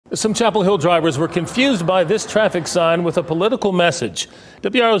Some Chapel Hill drivers were confused by this traffic sign with a political message.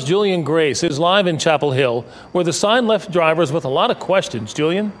 WRO's Julian Grace is live in Chapel Hill, where the sign left drivers with a lot of questions.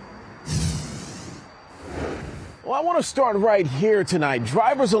 Julian? Well, I want to start right here tonight.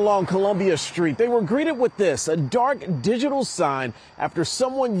 Drivers along Columbia Street, they were greeted with this, a dark digital sign after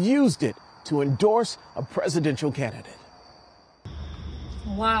someone used it to endorse a presidential candidate.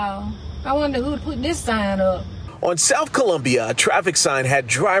 Wow. I wonder who put this sign up. On South Columbia, a traffic sign had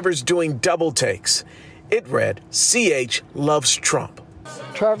drivers doing double takes. It read, CH loves Trump.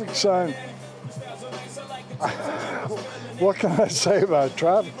 Traffic sign. What can I say about a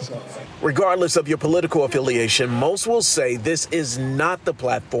traffic sign? Regardless of your political affiliation, most will say this is not the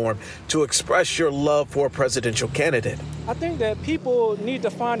platform to express your love for a presidential candidate. I think that people need to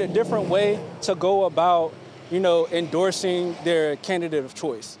find a different way to go about, endorsing their candidate of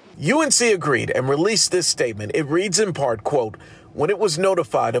choice. UNC agreed and released this statement. It reads in part, quote, when it was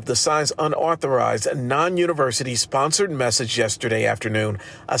notified of the sign's unauthorized non-university sponsored message yesterday afternoon,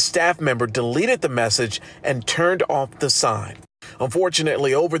 a staff member deleted the message and turned off the sign.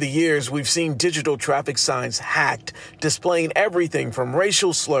 Unfortunately, over the years, we've seen digital traffic signs hacked, displaying everything from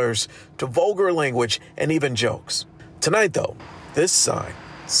racial slurs to vulgar language and even jokes. Tonight, though, this sign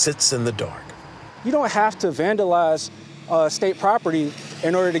sits in the dark. You don't have to vandalize state property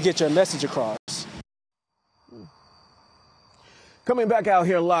in order to get your message across. Coming back out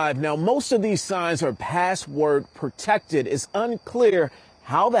here live. Now, most of these signs are password protected. It's unclear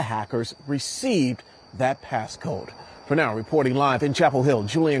how the hackers received that passcode. For now, reporting live in Chapel Hill,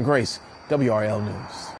 Julian Grace, WRL News.